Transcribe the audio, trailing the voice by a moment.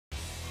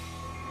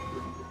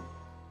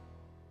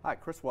Hi,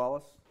 Chris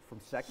Wallace from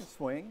Second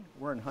Swing.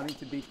 We're in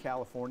Huntington Beach,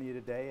 California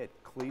today at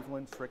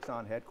Cleveland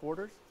Srixon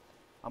headquarters.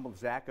 I'm with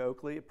Zach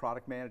Oakley,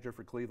 product manager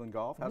for Cleveland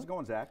Golf. How's it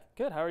going, Zach?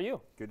 Good, how are you?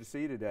 Good to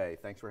see you today.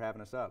 Thanks for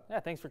having us up. Yeah,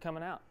 thanks for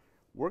coming out.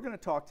 We're going to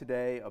talk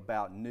today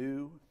about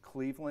new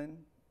Cleveland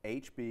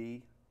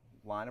HB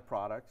line of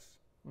products.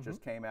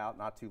 Just came out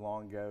not too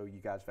long ago.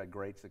 You guys have had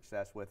great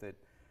success with it.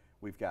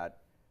 We've got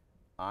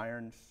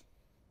irons,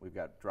 we've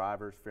got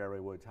drivers,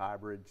 fairway woods,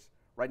 hybrids.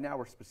 Right now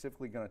we're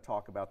specifically going to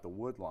talk about the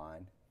wood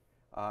line.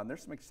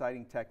 There's some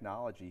exciting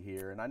technology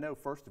here, and I know,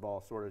 first of all,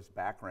 sort of as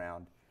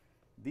background,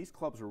 these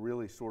clubs are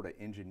really sort of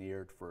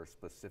engineered for a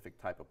specific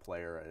type of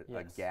player,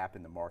 a gap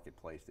in the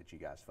marketplace that you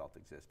guys felt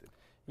existed.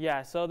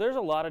 Yeah, so there's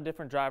a lot of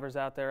different drivers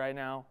out there right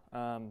now.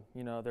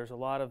 You know, there's a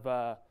lot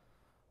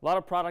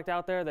of product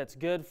out there that's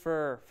good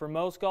for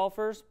most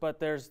golfers, but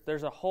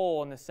there's a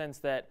hole in the sense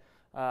that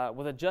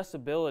with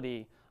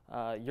adjustability,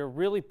 you're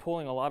really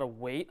pulling a lot of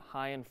weight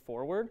high and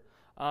forward.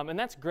 And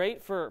that's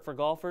great for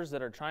golfers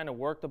that are trying to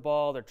work the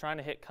ball, they're trying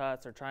to hit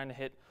cuts, they're trying to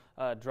hit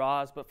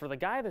draws, but for the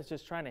guy that's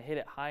just trying to hit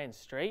it high and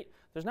straight,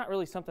 there's not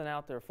really something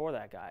out there for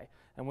that guy.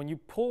 And when you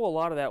pull a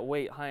lot of that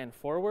weight high and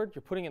forward,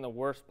 you're putting it in the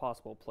worst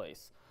possible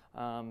place.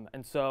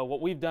 And so what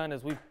we've done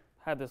is we've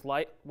had this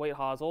lightweight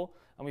hosel,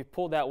 and we've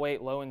pulled that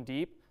weight low and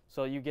deep,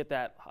 so you get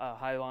that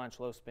high launch,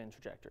 low spin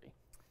trajectory.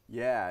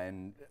 Yeah,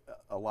 and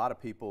a lot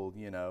of people,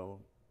 you know,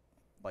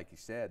 like you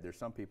said, there's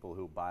some people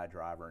who buy a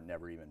driver and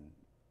never even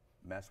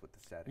mess with the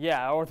settings.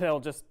 Yeah, or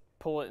they'll just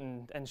pull it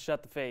and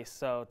shut the face,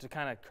 so to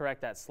kind of correct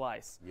that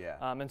slice. Yeah.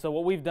 And so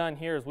what we've done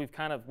here is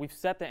we've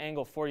set the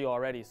angle for you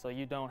already, so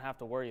you don't have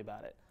to worry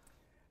about it.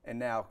 And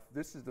now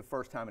this is the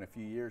first time in a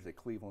few years that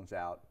Cleveland's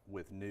out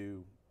with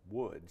new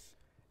woods.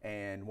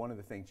 And one of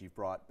the things you've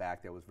brought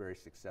back that was very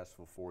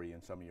successful for you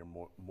in some of your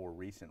more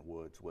recent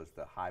woods was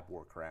the high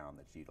bore crown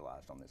that's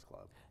utilized on this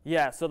club.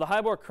 Yeah, so the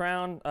high bore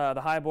crown,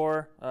 the high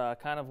bore,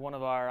 kind of one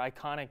of our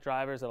iconic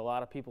drivers that a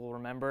lot of people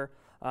remember.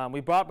 We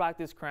brought back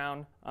this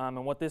crown,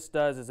 and what this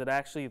does is it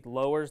actually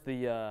lowers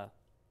the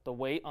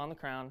weight on the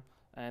crown,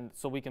 and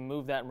so we can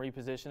move that and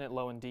reposition it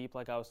low and deep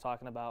like I was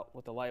talking about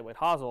with the lightweight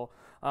hosel.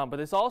 But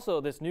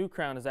this new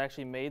crown is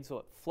actually made so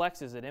it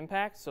flexes at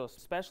impact, so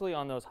especially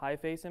on those high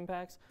face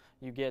impacts,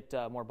 you get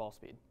more ball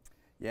speed.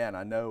 Yeah, and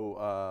I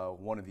know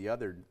one of the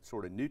other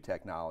sort of new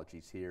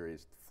technologies here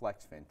is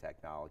flex fin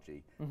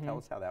technology. Tell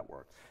us how that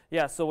works.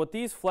 Yeah, so what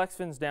these flex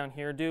fins down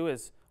here do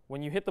is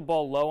when you hit the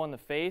ball low on the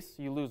face,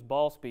 you lose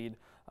ball speed.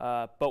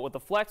 But with the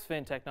flex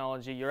fin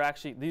technology,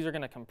 these are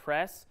going to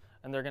compress,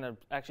 and they're going to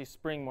actually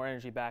spring more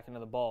energy back into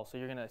the ball, so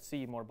you're going to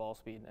see more ball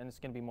speed, and it's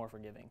going to be more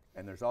forgiving.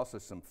 And there's also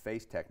some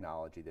face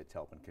technology that's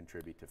helping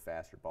contribute to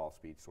faster ball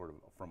speed sort of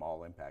from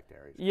all impact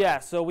areas. Yeah,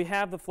 so we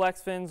have the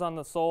flex fins on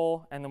the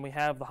sole, and then we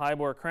have the high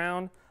bore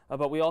crown,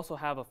 but we also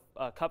have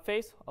a cup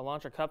face, a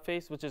launcher cup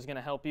face, which is going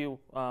to help you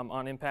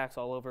on impacts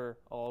all over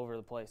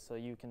the place, so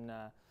you can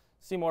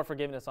see more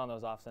forgiveness on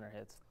those off-center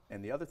hits.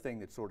 And the other thing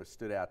that sort of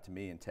stood out to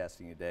me in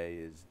testing today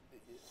is,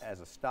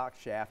 as a stock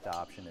shaft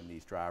option in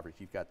these drivers,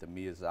 you've got the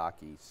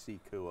Miyazaki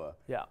Sikua.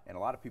 Yeah. And a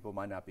lot of people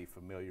might not be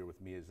familiar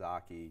with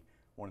Miyazaki,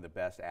 one of the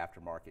best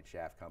aftermarket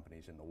shaft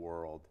companies in the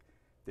world.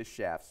 This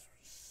shaft's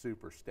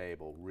super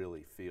stable,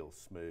 really feels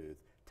smooth.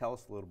 Tell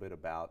us a little bit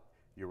about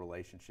your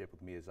relationship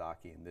with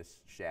Miyazaki and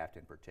this shaft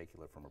in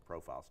particular from a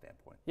profile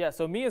standpoint. Yeah,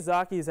 so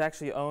Miyazaki is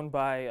actually owned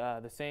by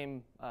the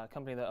same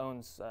company that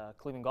owns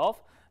Cleveland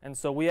Golf, and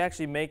so we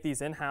actually make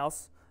these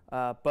in-house.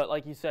 But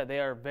like you said, they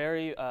are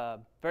very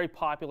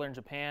popular in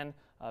Japan,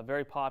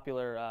 very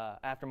popular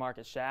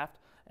aftermarket shaft.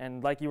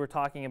 And like you were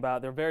talking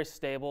about, they're very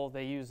stable.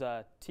 They use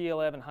Toray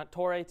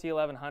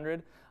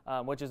T1100,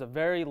 which is a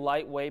very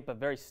lightweight but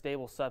very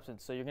stable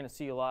substance. So you're going to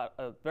see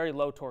a very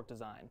low torque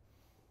design.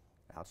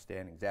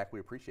 Outstanding. Zach, we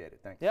appreciate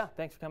it. Thanks. Yeah,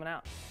 thanks for coming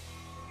out.